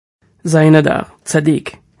Zayin Adar,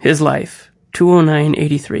 Tzaddik, his life,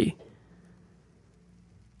 209:83.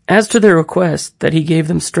 As to their request that he gave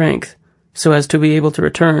them strength, so as to be able to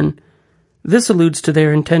return, this alludes to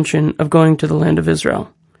their intention of going to the land of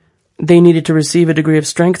Israel. They needed to receive a degree of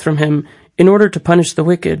strength from him in order to punish the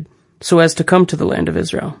wicked, so as to come to the land of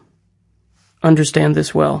Israel. Understand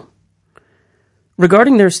this well.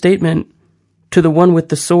 Regarding their statement to the one with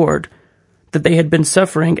the sword, that they had been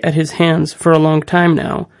suffering at his hands for a long time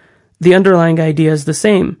now, the underlying idea is the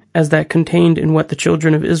same as that contained in what the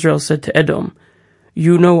children of Israel said to Edom,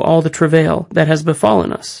 "You know all the travail that has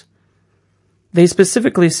befallen us." They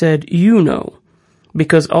specifically said, "You know,"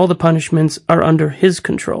 because all the punishments are under his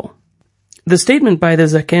control. The statement by the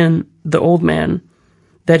Zaken, the old man,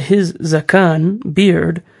 that his Zakan,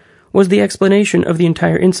 beard, was the explanation of the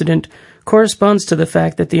entire incident corresponds to the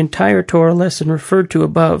fact that the entire Torah lesson referred to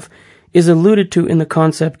above is alluded to in the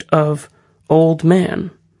concept of old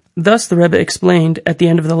man. Thus the Rebbe explained at the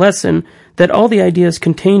end of the lesson that all the ideas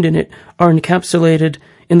contained in it are encapsulated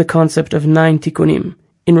in the concept of 9 tikkunim,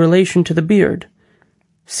 in relation to the beard.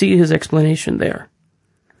 See his explanation there.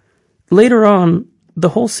 Later on, the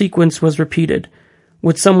whole sequence was repeated,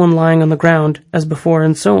 with someone lying on the ground as before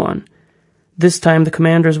and so on. This time the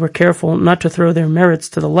commanders were careful not to throw their merits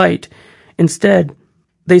to the light. Instead,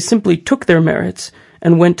 they simply took their merits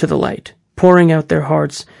and went to the light, pouring out their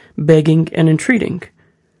hearts, begging and entreating.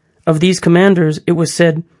 Of these commanders, it was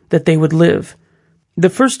said that they would live. The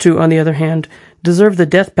first two, on the other hand, deserved the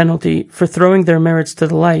death penalty for throwing their merits to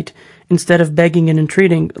the light instead of begging and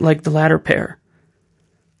entreating like the latter pair.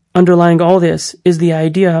 Underlying all this is the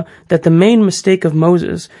idea that the main mistake of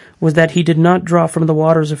Moses was that he did not draw from the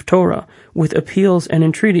waters of Torah with appeals and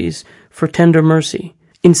entreaties for tender mercy.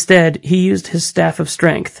 Instead, he used his staff of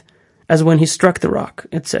strength, as when he struck the rock,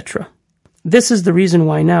 etc. This is the reason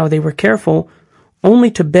why now they were careful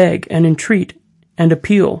only to beg and entreat and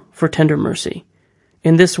appeal for tender mercy.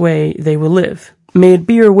 In this way they will live. May it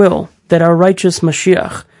be your will that our righteous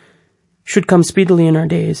Mashiach should come speedily in our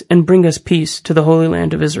days and bring us peace to the Holy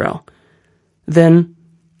Land of Israel. Then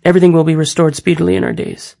everything will be restored speedily in our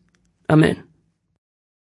days. Amen.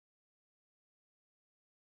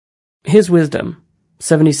 His wisdom,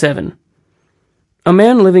 77. A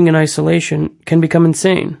man living in isolation can become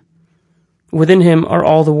insane. Within him are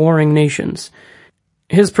all the warring nations.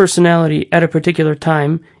 His personality at a particular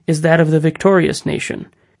time is that of the victorious nation.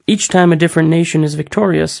 Each time a different nation is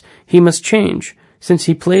victorious, he must change, since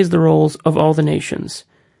he plays the roles of all the nations.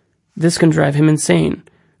 This can drive him insane,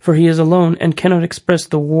 for he is alone and cannot express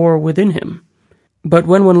the war within him. But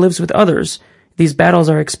when one lives with others, these battles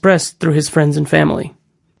are expressed through his friends and family.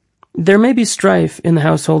 There may be strife in the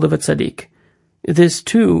household of a tzaddik. This,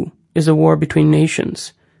 too, is a war between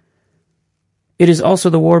nations. It is also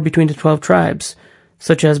the war between the 12 tribes,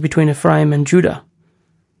 such as between Ephraim and Judah.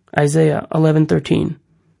 Isaiah 11:13,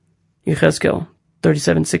 Yechezkel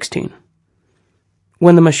 37:16.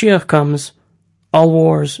 When the Mashiach comes, all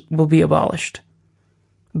wars will be abolished.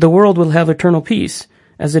 The world will have eternal peace,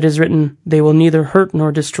 as it is written, "They will neither hurt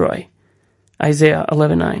nor destroy." Isaiah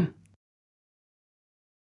 11:9.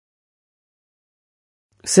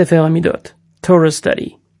 Sefer Amidot, Torah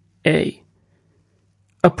study. A.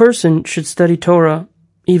 A person should study Torah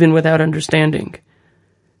even without understanding.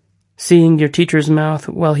 Seeing your teacher's mouth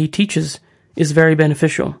while he teaches is very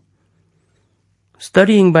beneficial.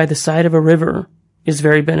 Studying by the side of a river is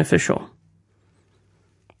very beneficial.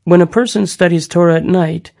 When a person studies Torah at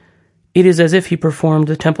night, it is as if he performed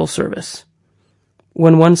the temple service.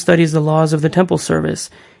 When one studies the laws of the temple service,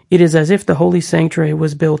 it is as if the holy sanctuary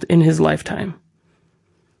was built in his lifetime.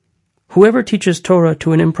 Whoever teaches Torah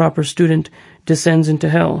to an improper student descends into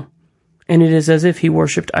hell, and it is as if he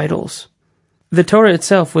worshipped idols. The Torah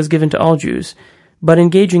itself was given to all Jews, but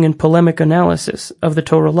engaging in polemic analysis of the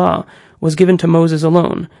Torah law was given to Moses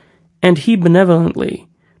alone, and he benevolently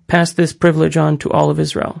passed this privilege on to all of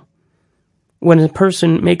Israel. When a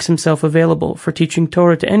person makes himself available for teaching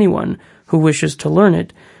Torah to anyone who wishes to learn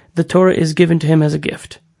it, the Torah is given to him as a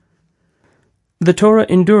gift. The Torah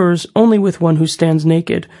endures only with one who stands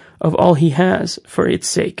naked of all he has for its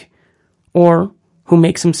sake, or who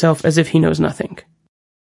makes himself as if he knows nothing.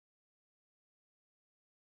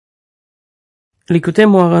 Likutei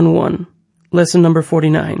Moharan 1, Lesson number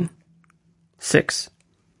 49. 6.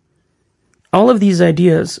 All of these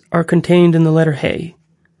ideas are contained in the letter He,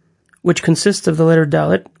 which consists of the letter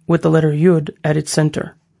Dalet with the letter Yud at its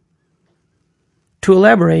center. To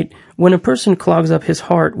elaborate, when a person clogs up his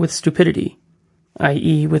heart with stupidity,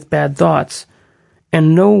 i.e. with bad thoughts,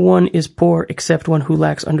 and no one is poor except one who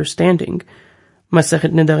lacks understanding,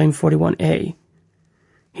 Masechet Nedarim 41a,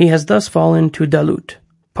 he has thus fallen to Dalut,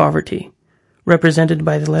 poverty, represented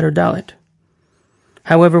by the letter Dalet.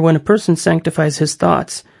 However, when a person sanctifies his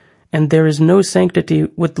thoughts, and there is no sanctity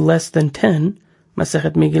with less than 10,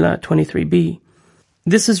 Masechet Megillah 23b,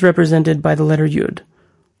 this is represented by the letter Yud,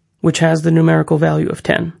 which has the numerical value of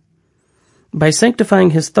 10. By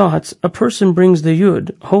sanctifying his thoughts, a person brings the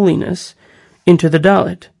Yud, holiness, into the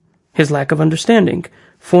Dalet, his lack of understanding,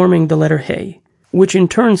 forming the letter He, which in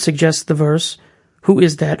turn suggests the verse, who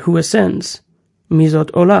is that who ascends?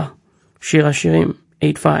 Mizot Olah, Shir HaShirim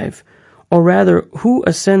 8.5, or rather, who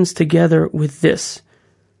ascends together with this?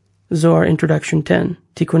 Zohar Introduction 10,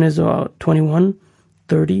 Tikkunei Zohar 21,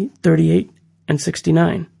 30, 38, and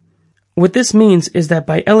 69. What this means is that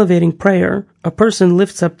by elevating prayer, a person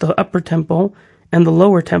lifts up the upper temple and the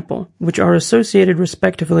lower temple, which are associated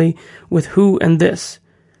respectively with who and this.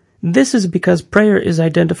 This is because prayer is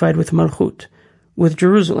identified with Malchut, with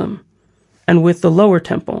Jerusalem, and with the lower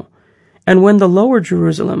temple. And when the lower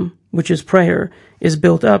Jerusalem, which is prayer, is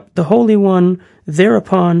built up, the Holy One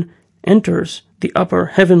thereupon enters the upper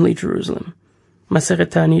heavenly Jerusalem.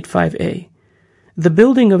 Masechet Ta'anit 5a. The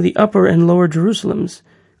building of the upper and lower Jerusalems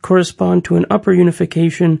correspond to an upper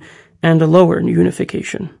unification and a lower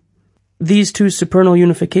unification. These two supernal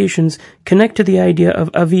unifications connect to the idea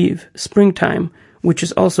of Aviv, springtime, which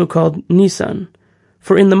is also called Nisan.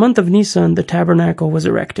 For in the month of Nisan the tabernacle was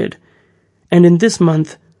erected, and in this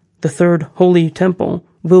month the third holy temple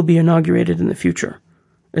will be inaugurated in the future.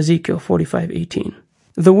 Ezekiel 45:18.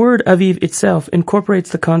 The word Aviv itself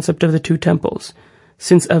incorporates the concept of the two temples,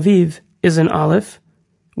 since Aviv is an Aleph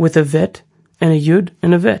with a Vet and a Yud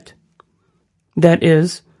and a Vet. That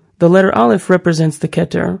is, the letter Aleph represents the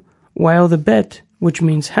Keter, while the Bet, which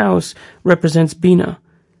means house, represents Bina,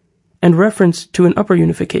 and reference to an upper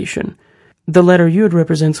unification. The letter Yud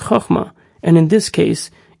represents Chochmah, and in this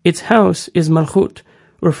case, its house is Malchut,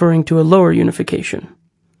 referring to a lower unification.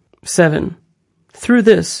 7. Through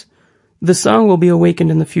this, the song will be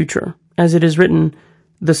awakened in the future, as it is written,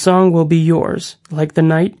 the song will be yours, like the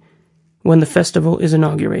night when the festival is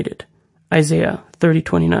inaugurated. Isaiah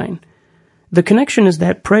 30:29. The connection is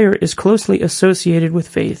that prayer is closely associated with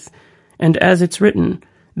faith, and as it's written,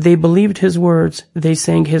 they believed his words, they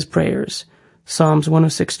sang his prayers. Psalms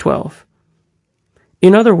 106:12.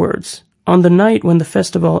 In other words, on the night when the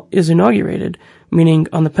festival is inaugurated, meaning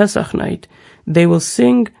on the Pesach night, they will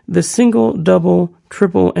sing the single, double,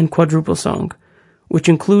 triple, and quadruple song, which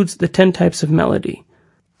includes the 10 types of melody.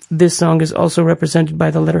 This song is also represented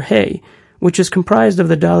by the letter He, which is comprised of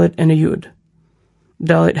the Dalet and a Yud.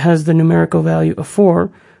 Dalet has the numerical value of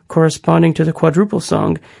 4, corresponding to the quadruple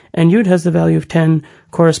song, and Yud has the value of 10,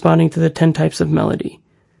 corresponding to the 10 types of melody.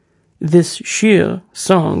 This Shir,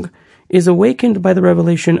 song, is awakened by the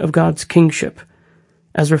revelation of God's kingship,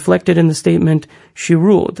 as reflected in the statement, she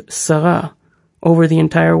ruled, Sarah, over the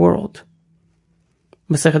entire world.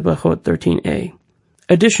 Masechet Brachot 13a.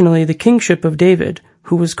 Additionally, the kingship of David,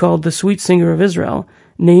 who was called the sweet singer of Israel,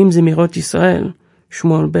 Neim Zemirot Yisrael,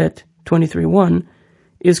 Shmuel Bet 23:1,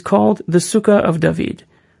 is called the Sukkah of David,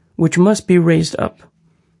 which must be raised up.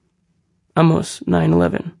 Amos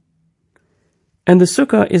 9:11. And the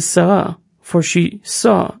Sukkah is Sarah, for she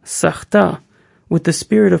saw, Sachta, with the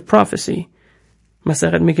spirit of prophecy.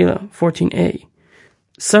 Masechet Megillah 14a.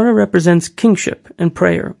 Sarah represents kingship and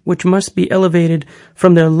prayer, which must be elevated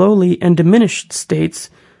from their lowly and diminished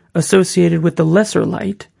states associated with the lesser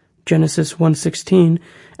light, Genesis 1:16,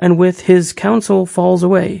 and with his counsel falls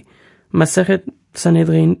away, Masechet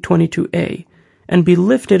Sanhedrin 22a, and be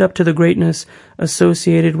lifted up to the greatness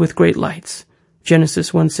associated with great lights,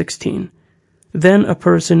 Genesis 1:16. Then a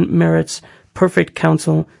person merits perfect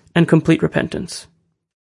counsel and complete repentance.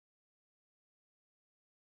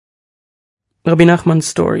 Rabbi Nachman's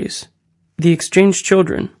stories. The exchanged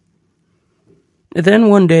children. Then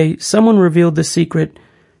one day someone revealed the secret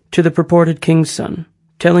to the purported king's son,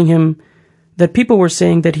 telling him that people were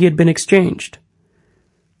saying that he had been exchanged.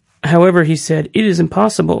 However, he said, it is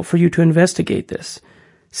impossible for you to investigate this,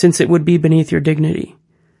 since it would be beneath your dignity.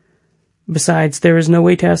 Besides, there is no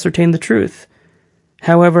way to ascertain the truth.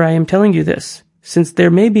 However, I am telling you this, since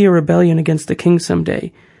there may be a rebellion against the king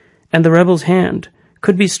someday, and the rebel's hand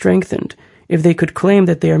could be strengthened if they could claim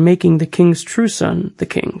that they are making the king's true son the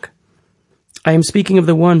king. I am speaking of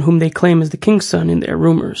the one whom they claim as the king's son in their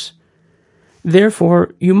rumors.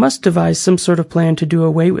 Therefore, you must devise some sort of plan to do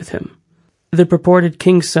away with him. The purported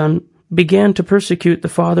king's son began to persecute the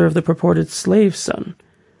father of the purported slave's son,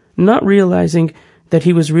 not realizing that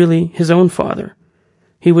he was really his own father.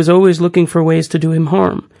 He was always looking for ways to do him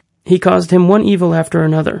harm. He caused him one evil after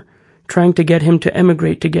another, trying to get him to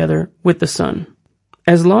emigrate together with the son.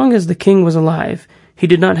 As long as the king was alive, he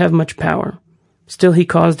did not have much power, Still he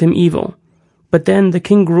caused him evil. But then the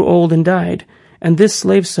king grew old and died, and this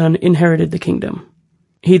slave's son inherited the kingdom.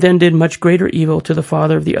 He then did much greater evil to the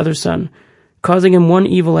father of the other son, causing him one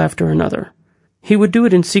evil after another. He would do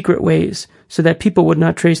it in secret ways, so that people would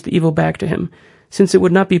not trace the evil back to him, since it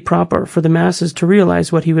would not be proper for the masses to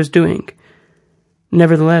realize what he was doing.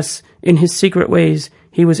 Nevertheless, in his secret ways,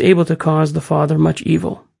 he was able to cause the father much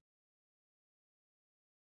evil.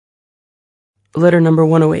 Letter number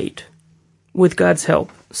 108. With God's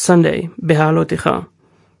help, Sunday, Behaloticha,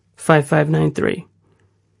 5593.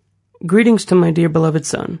 Greetings to my dear beloved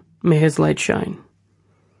son. May his light shine.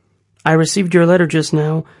 I received your letter just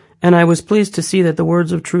now, and I was pleased to see that the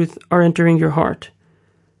words of truth are entering your heart.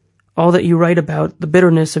 All that you write about the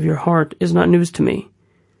bitterness of your heart is not news to me.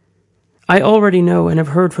 I already know and have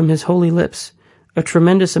heard from his holy lips a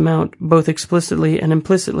tremendous amount, both explicitly and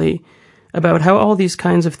implicitly, about how all these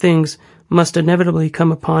kinds of things must inevitably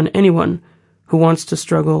come upon anyone who wants to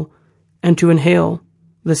struggle and to inhale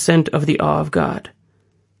the scent of the awe of God.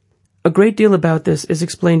 A great deal about this is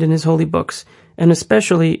explained in his holy books, and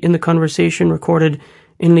especially in the conversation recorded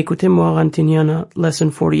in Likutei Moharan Tinyana,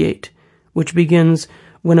 Lesson 48, which begins,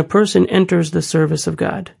 when a person enters the service of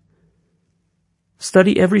God.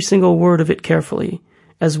 Study every single word of it carefully,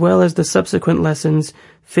 as well as the subsequent lessons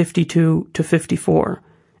 52 to 54,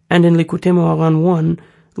 and in Likutei Moharan 1,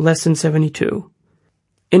 Lesson 72.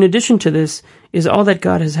 In addition to this is all that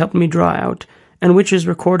God has helped me draw out, and which is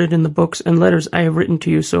recorded in the books and letters I have written to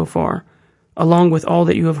you so far, along with all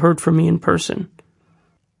that you have heard from me in person.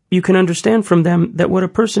 You can understand from them that what a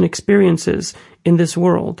person experiences in this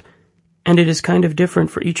world, and it is kind of different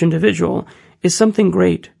for each individual, is something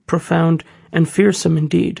great, profound, and fearsome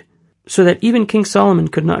indeed, so that even King Solomon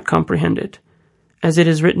could not comprehend it, as it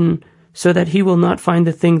is written, so that he will not find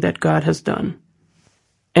the thing that God has done.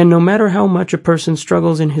 And no matter how much a person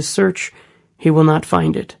struggles in his search, he will not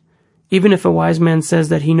find it. Even if a wise man says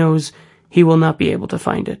that he knows, he will not be able to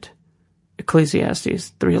find it.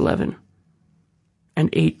 Ecclesiastes 3:11 and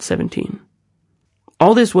 8:17.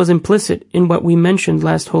 All this was implicit in what we mentioned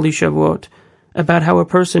last Holy Shavuot, about how a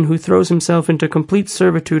person who throws himself into complete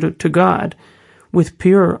servitude to God, with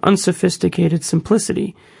pure, unsophisticated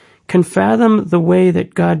simplicity, can fathom the way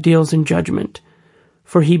that God deals in judgment,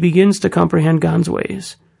 for he begins to comprehend God's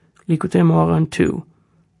ways. Likutei Moharan 2,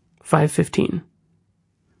 5:15.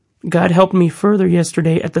 God helped me further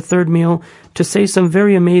yesterday at the third meal to say some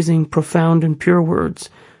very amazing, profound, and pure words,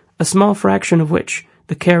 a small fraction of which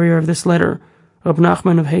the carrier of this letter, Rab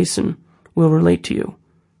Nachman of Hessen, will relate to you.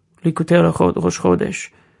 Likutei Rosh Chodesh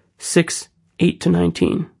 6,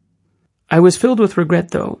 8-19. I was filled with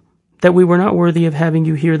regret, though, that we were not worthy of having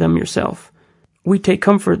you hear them yourself. We take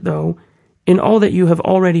comfort, though, in all that you have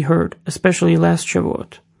already heard, especially last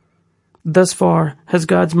Shavuot. Thus far has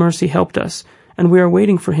God's mercy helped us, and we are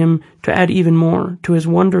waiting for him to add even more to his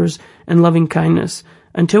wonders and loving kindness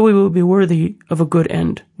until we will be worthy of a good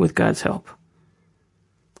end with God's help.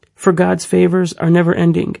 For God's favors are never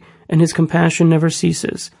ending, and his compassion never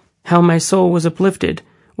ceases. How my soul was uplifted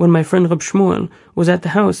when my friend Reb Shmuel was at the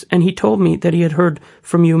house, and he told me that he had heard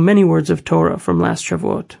from you many words of Torah from last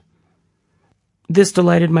Shavuot. This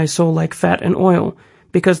delighted my soul like fat and oil,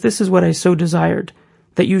 because this is what I so desired,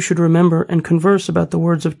 that you should remember and converse about the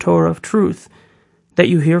words of Torah of truth that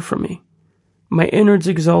you hear from me. My innards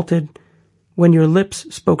exulted when your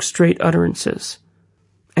lips spoke straight utterances.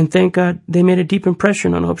 And thank God they made a deep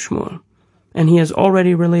impression on Reb Shmuel, and he has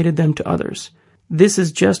already related them to others. This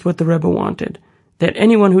is just what the Rebbe wanted, that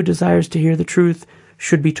anyone who desires to hear the truth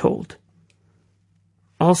should be told.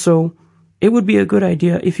 Also, it would be a good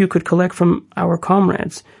idea if you could collect from our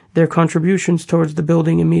comrades their contributions towards the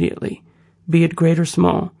building immediately, be it great or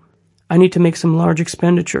small. I need to make some large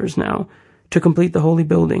expenditures now to complete the holy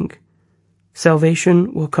building.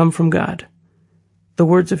 Salvation will come from God. The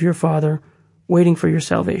words of your father, waiting for your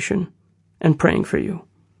salvation, and praying for you.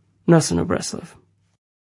 Nasan of Breslov.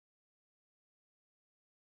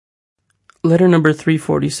 Letter number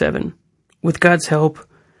 347. With God's help,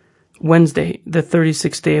 Wednesday, the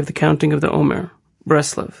 36th day of the counting of the Omer,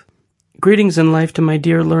 Breslov. Greetings in life to my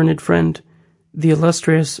dear learned friend, the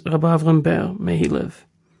illustrious Rabbi Avram Ber, may he live.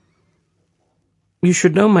 You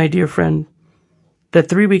should know, my dear friend, that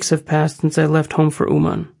 3 weeks have passed since I left home for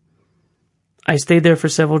Uman. I stayed there for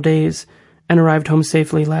several days and arrived home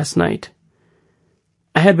safely last night.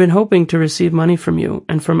 I had been hoping to receive money from you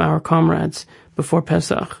and from our comrades before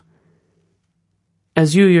Pesach,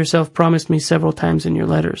 as you yourself promised me several times in your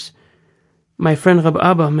letters. My friend Rab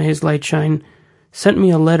Abba, may his light shine, sent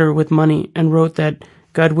me a letter with money and wrote that,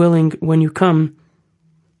 God willing, when you come,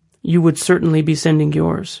 you would certainly be sending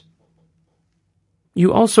yours.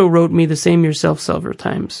 You also wrote me the same yourself several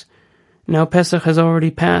times. Now Pesach has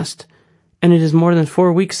already passed, and it is more than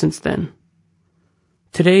 4 weeks since then.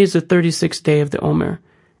 Today is the 36th day of the Omer,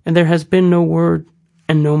 and there has been no word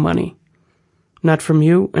and no money. Not from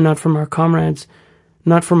you, and not from our comrades,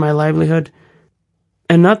 not for my livelihood,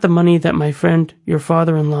 and not the money that my friend, your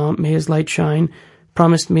father-in-law, may his light shine,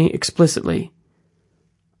 promised me explicitly,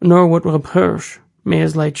 nor what Reb Hirsch, may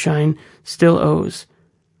his light shine, still owes,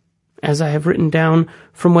 as I have written down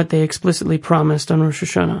from what they explicitly promised on Rosh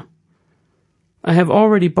Hashanah. I have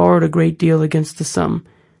already borrowed a great deal against the sum,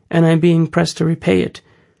 and I am being pressed to repay it,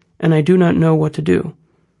 and I do not know what to do.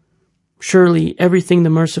 Surely everything the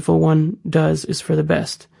Merciful One does is for the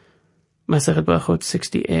best. Masechet Brachot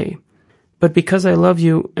 60a. But because I love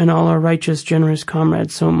you and all our righteous, generous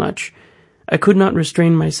comrades so much, I could not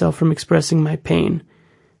restrain myself from expressing my pain,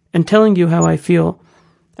 and telling you how I feel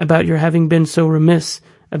about your having been so remiss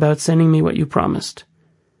about sending me what you promised.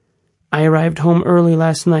 I arrived home early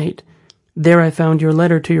last night. There I found your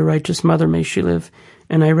letter to your righteous mother, may she live,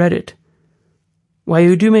 and I read it. While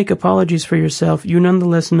you do make apologies for yourself, you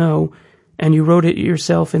nonetheless know, and you wrote it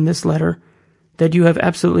yourself in this letter, that you have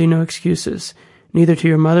absolutely no excuses, neither to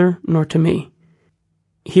your mother nor to me.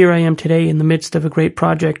 Here I am today in the midst of a great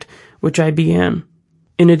project which I began.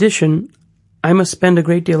 In addition, I must spend a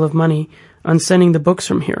great deal of money on sending the books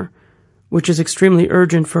from here, which is extremely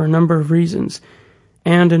urgent for a number of reasons,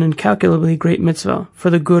 and an incalculably great mitzvah for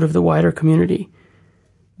the good of the wider community.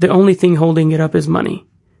 The only thing holding it up is money.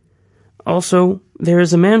 Also, there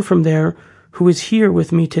is a man from there who is here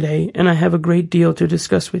with me today, and I have a great deal to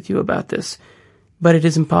discuss with you about this, but it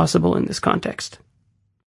is impossible in this context.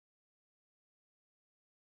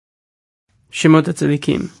 Shemot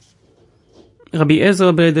HaTzadikim. Rabbi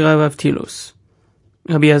Ezra בר רב Avtilus,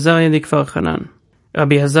 Rabbi Azariah de Kfar Hanan,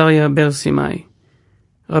 Rabbi Azariah בר Simai,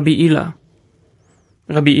 Rabbi Ila,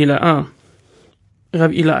 Rabbi Ila'a,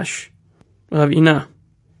 Rav Ilash, Rav Ina,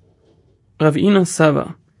 Rav Ina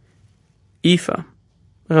Sava, Ifa,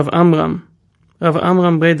 Rav Amram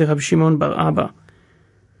בר Rav Shimon bar Abba,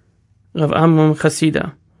 Rav Amram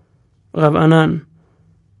Chasida, Rav Anan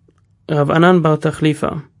bar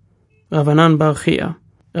Tachlifa, Rav Anan bar Chia,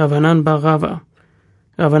 Rav Anan bar Rava,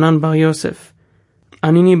 Rav Anan bar Yosef,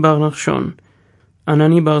 Anini bar Nachshon,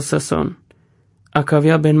 Anani bar Sason,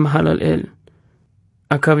 Akavya ben Mahalalel,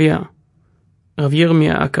 Akavya, Rav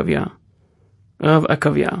Yirmiyah Akavya, Rav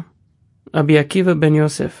Akavya, Rabbi Akiva ben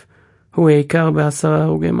Yosef, הוא העיקר ב10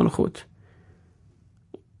 הרוגי מלכות.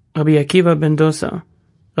 רבי עקיבא בן דוסה,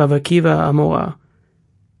 רב עקיבא המורה,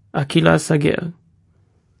 Akila Sager.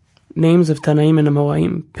 Names of Tanaim and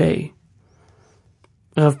Amoraim, Pei.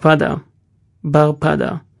 Rav Pada, Bar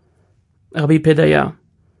Pada, Rabbi Pedaya,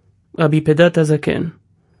 Rabbi Pedat Azaken,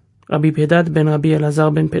 Rabbi Pedat ben Rabbi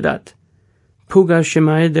Elazar ben Pedat, Puga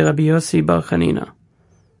Shemaed de Rabbi Yossi bar Chanina,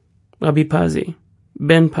 Rabbi Pazi,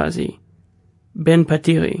 Ben Pazi, Ben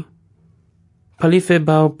Patiri, Palife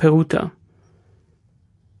bar Peruta,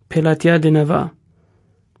 Pelatia de Nava,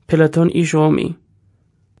 Pelaton ish Romi,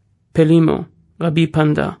 Pelimo, Rabbi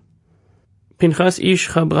Panda, Pinchas ish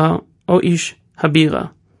Chabra o ish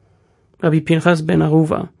Habira, Rabbi Pinchas ben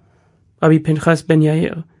Aruva, Rabbi Pinchas ben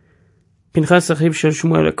Yair, Pinchas achiv shel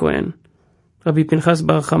Shmuel HaKohen, Rabbi Pinchas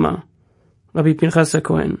bar Chama, Rabbi Pinchas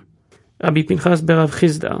HaKohen, Rabbi Pinchas berav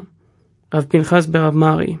Chizda, Rav Pinchas berav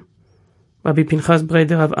Mari, Rabbi Pinchas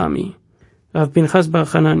breder Rav Ami, Rav Pinchas bar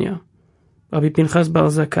Chananya, Rabbi Pinchas bar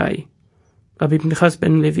Zakai, Rabbi Pinchas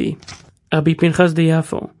ben Levi, Rabbi Pinchas de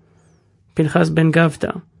Yafo, Pinchas ben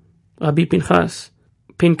Gavta, Rabbi Pinchas,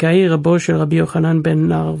 Pinkai rabo shel Rabbi Yochanan ben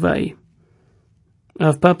Narvai,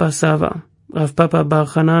 Rav Papa Sava, Rav Papa bar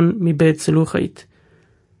Chanan מבית צלוחית,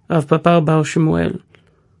 Rav Papa bar Shmuel,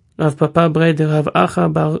 Rav Papa breder Rav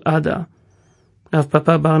Acha bar Ada, Rav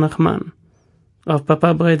Papa bar Nachman, Rav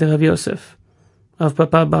Papa breder Rav Yosef, Rav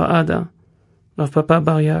Papa bar Ada, Rav Papa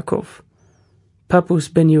bar Yaakov, Papus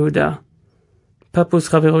ben Yehuda, Papus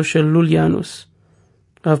חברו של לוליאנוס,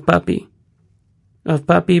 Rav Papi, Rav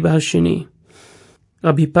Papi bar Shini,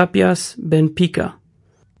 Rabbi Papias ben Pika,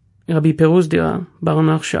 Rabbi Peruzdira bar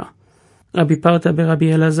Narsha, Rabbi Parta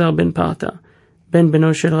ברבי אלעזר ben Parta, ben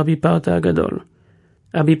בנו של רבי פרטה הגדול,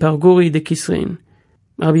 רבי פרגורי de Kisrin,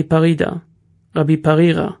 רבי פרידה, רבי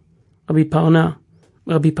פרירה, רבי פרנה,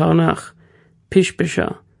 רבי פרנח, פשפשה,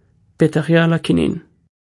 פתחיה לקינין.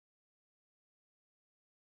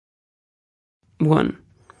 1.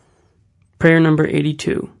 Prayer number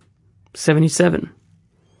 82, 77.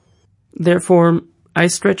 Therefore, I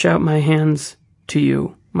stretch out my hands to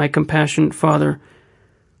you, my compassionate Father,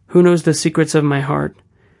 who knows the secrets of my heart,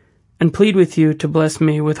 and plead with you to bless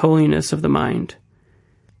me with holiness of the mind.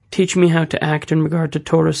 Teach me how to act in regard to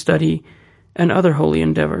Torah study and other holy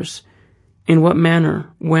endeavors, in what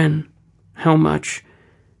manner, when, how much,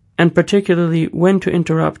 and particularly when to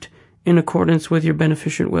interrupt in accordance with your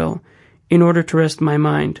beneficent will, in order to rest my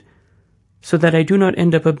mind, so that I do not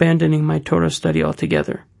end up abandoning my Torah study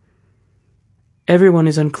altogether. Everyone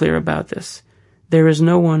is unclear about this. There is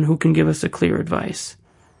no one who can give us a clear advice.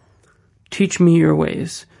 Teach me your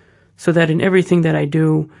ways, so that in everything that I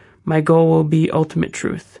do, my goal will be ultimate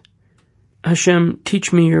truth. Hashem,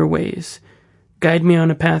 teach me your ways. Guide me on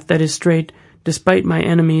a path that is straight, despite my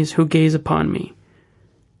enemies who gaze upon me.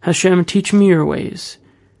 Hashem, teach me your ways.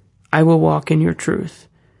 I will walk in your truth.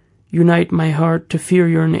 Unite my heart to fear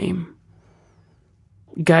your name.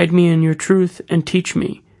 Guide me in your truth and teach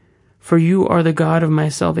me, for you are the God of my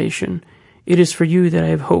salvation. It is for you that I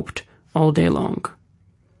have hoped all day long.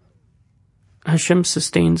 Hashem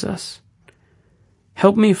sustains us.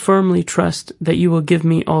 Help me firmly trust that you will give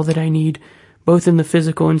me all that I need, both in the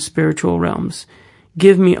physical and spiritual realms.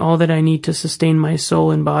 Give me all that I need to sustain my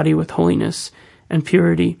soul and body with holiness and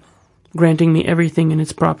purity, granting me everything in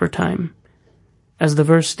its proper time. As the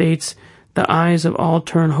verse states, the eyes of all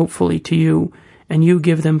turn hopefully to you, and you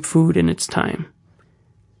give them food in its time.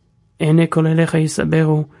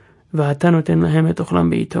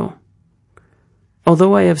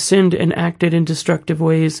 Although I have sinned and acted in destructive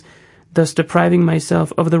ways, thus depriving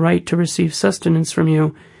myself of the right to receive sustenance from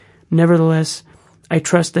you, nevertheless, I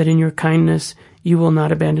trust that in your kindness you will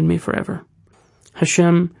not abandon me forever.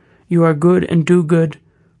 Hashem, you are good and do good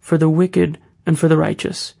for the wicked and for the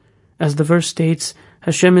righteous. As the verse states,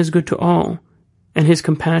 Hashem is good to all, and his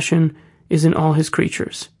compassion is in all his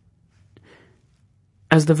creatures.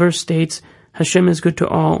 As the verse states, Hashem is good to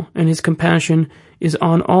all, and his compassion is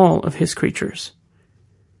on all of his creatures.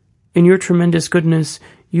 In your tremendous goodness,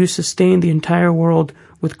 you sustain the entire world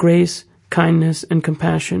with grace, kindness, and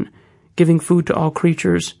compassion, giving food to all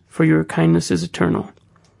creatures, for your kindness is eternal.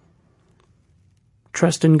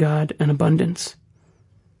 Trust in God and abundance.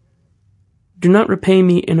 Do not repay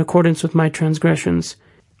me in accordance with my transgressions.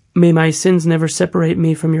 May my sins never separate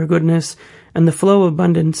me from your goodness and the flow of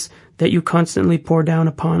abundance that you constantly pour down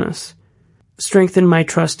upon us. Strengthen my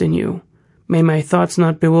trust in you. May my thoughts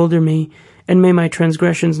not bewilder me, and may my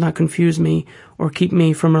transgressions not confuse me or keep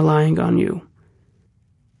me from relying on you.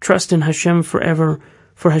 Trust in Hashem forever,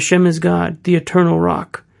 for Hashem is God, the eternal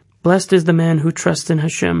rock. Blessed is the man who trusts in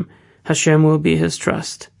Hashem. Hashem will be his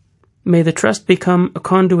trust. May the trust become a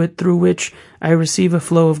conduit through which I receive a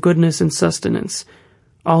flow of goodness and sustenance,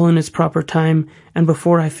 all in its proper time and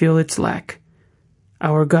before I feel its lack.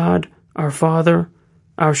 Our God, our Father,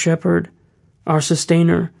 our Shepherd, our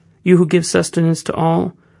Sustainer, you who give sustenance to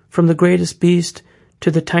all, from the greatest beast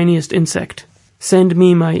to the tiniest insect, send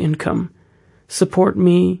me my income. Support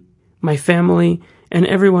me, my family, and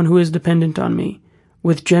everyone who is dependent on me,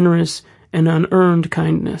 with generous and unearned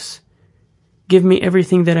kindness. Give me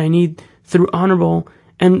everything that I need through honorable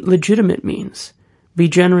and legitimate means. Be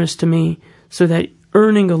generous to me so that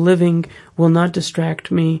earning a living will not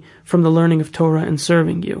distract me from the learning of Torah and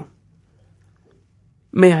serving you.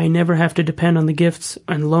 May I never have to depend on the gifts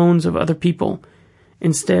and loans of other people.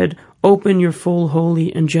 Instead, open your full,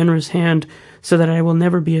 holy, and generous hand so that I will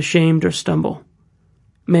never be ashamed or stumble.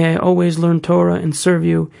 May I always learn Torah and serve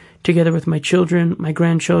you, together with my children, my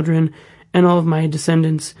grandchildren, and all of my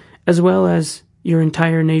descendants, as well as your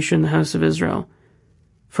entire nation, the house of Israel,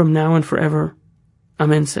 from now and forever.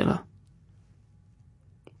 Amen Selah.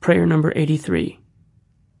 Prayer number 83,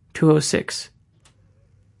 206.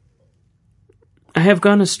 I have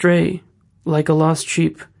gone astray, like a lost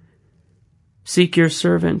sheep. Seek your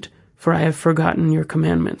servant, for I have forgotten your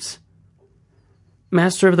commandments.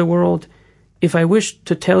 Master of the world, if I wished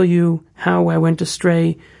to tell you how I went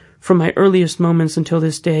astray, from my earliest moments until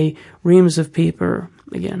this day, reams of paper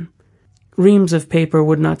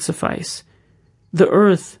would not suffice. The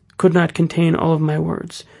earth could not contain all of my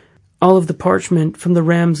words, all of the parchment from the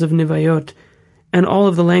rams of Nivayot, and all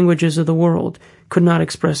of the languages of the world could not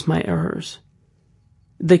express my errors.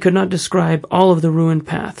 They could not describe all of the ruined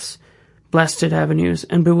paths, blasted avenues,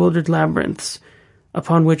 and bewildered labyrinths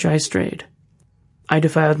upon which I strayed. I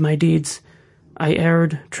defiled my deeds. I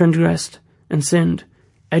erred, transgressed, and sinned.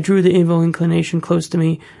 I drew the evil inclination close to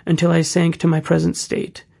me until I sank to my present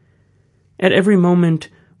state. At every moment,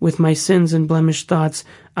 with my sins and blemished thoughts,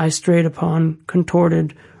 I strayed upon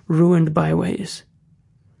contorted, ruined byways.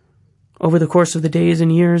 Over the course of the days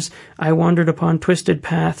and years, I wandered upon twisted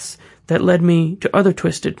paths that led me to other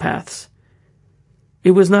twisted paths.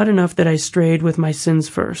 It was not enough that I strayed with my sins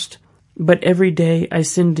first, but every day I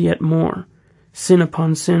sinned yet more, sin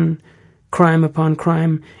upon sin, crime upon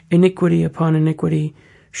crime, iniquity upon iniquity,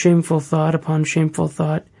 shameful thought upon shameful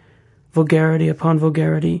thought, vulgarity upon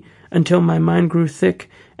vulgarity, until my mind grew thick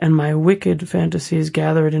and my wicked fantasies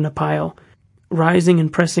gathered in a pile, rising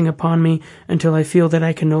and pressing upon me until I feel that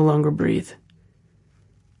I can no longer breathe.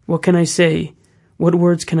 What can I say? What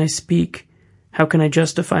words can I speak? How can I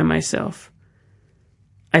justify myself?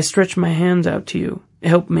 I stretch my hands out to you.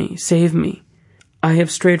 Help me, save me. I have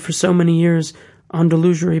strayed for so many years on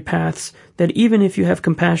delusory paths that even if you have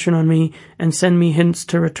compassion on me and send me hints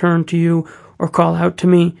to return to you or call out to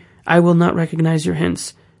me, I will not recognize your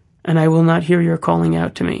hints, and I will not hear your calling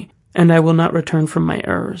out to me, and I will not return from my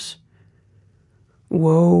errors.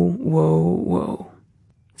 Woe, woe, woe.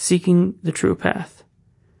 Seeking the true path.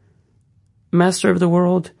 Master of the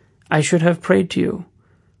world, I should have prayed to you,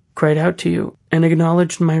 cried out to you, and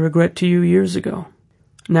acknowledged my regret to you years ago.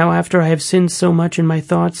 Now after I have sinned so much in my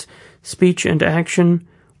thoughts, speech, and action,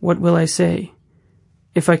 what will I say?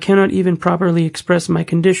 If I cannot even properly express my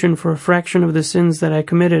condition for a fraction of the sins that I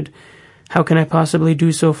committed, how can I possibly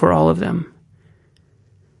do so for all of them?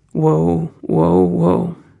 Woe, woe,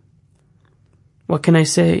 woe. What can I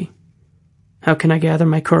say? How can I gather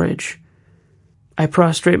my courage? I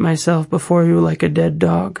prostrate myself before you like a dead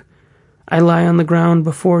dog. I lie on the ground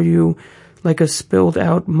before you like a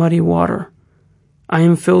spilled-out muddy water. I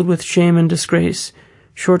am filled with shame and disgrace,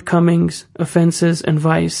 shortcomings, offenses, and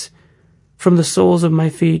vice, from the soles of my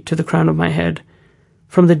feet to the crown of my head,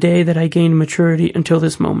 from the day that I gained maturity until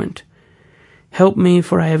this moment. Help me,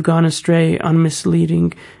 for I have gone astray on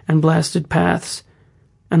misleading and blasted paths,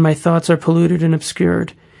 and my thoughts are polluted and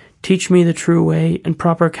obscured. Teach me the true way and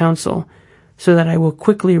proper counsel, so that I will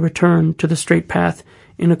quickly return to the straight path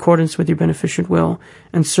in accordance with your beneficent will,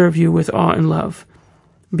 and serve you with awe and love.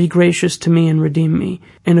 Be gracious to me and redeem me.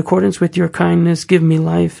 In accordance with your kindness, give me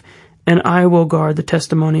life, and I will guard the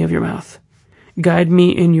testimony of your mouth. Guide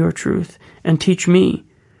me in your truth, and teach me,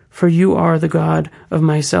 for you are the God of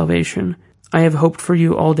my salvation. I have hoped for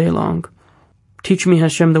you all day long. Teach me,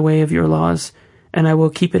 Hashem, the way of your laws, and I will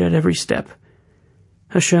keep it at every step.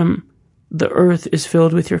 Hashem, the earth is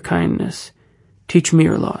filled with your kindness. Teach me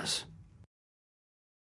your laws.